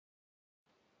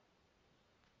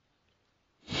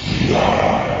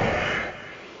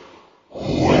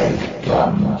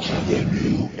the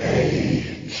new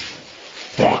age,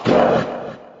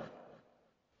 fucker.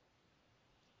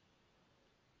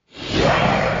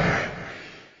 Yeah,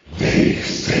 they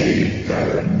say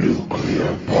that a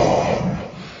nuclear bomb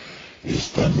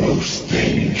is the most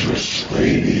dangerous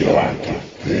radioactive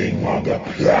thing on the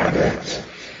planet.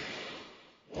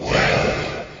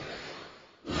 Well,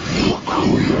 look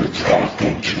who you're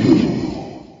talking to.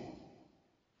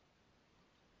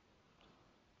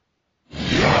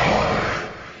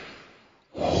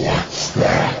 What's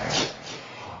that?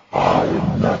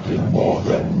 I'm nothing more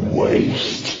than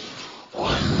waste.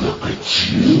 Well, look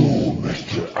at you,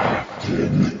 Mr.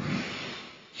 Acton.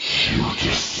 You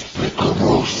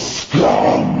despicable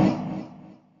scum.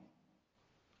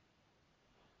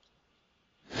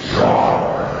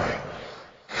 Yar.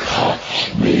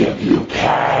 Catch me if you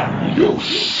can, you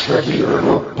shitty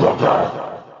little bugger.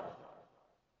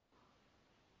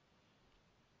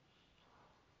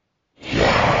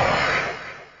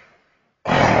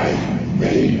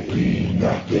 May be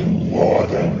nothing more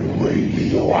than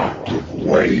radioactive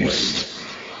waste,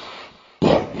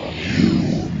 but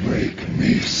you make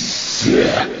me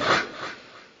sick.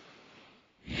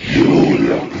 You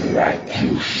look like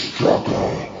you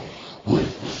struggle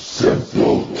with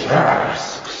simple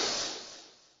tasks.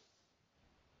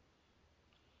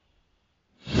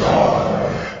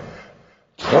 Yar,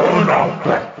 turn off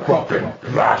that fucking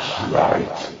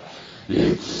flashlight.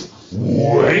 It's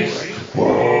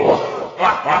wasteful.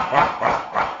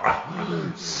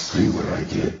 See what I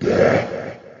did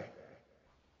there?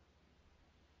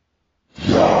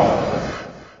 Yar.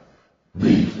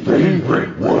 Me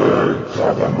favorite words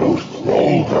are the most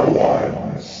vulgar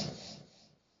ones.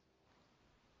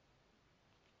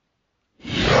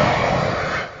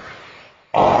 Yar.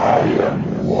 I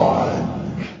am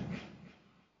one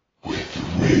with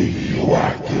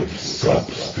radioactive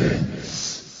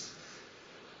substance,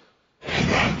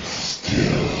 and I'm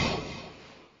still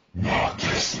not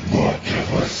as much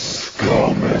of a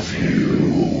scum as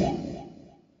you.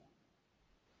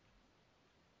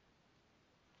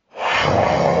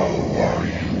 How are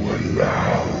you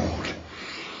allowed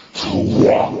to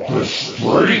walk the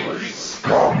streets,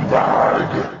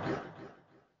 scumbag?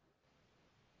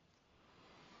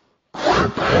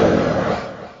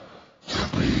 Prepare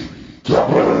to be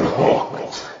double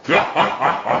hooked.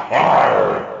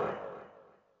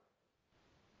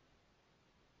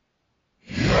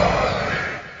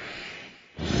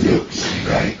 Looks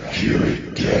like you're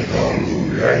dead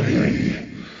already.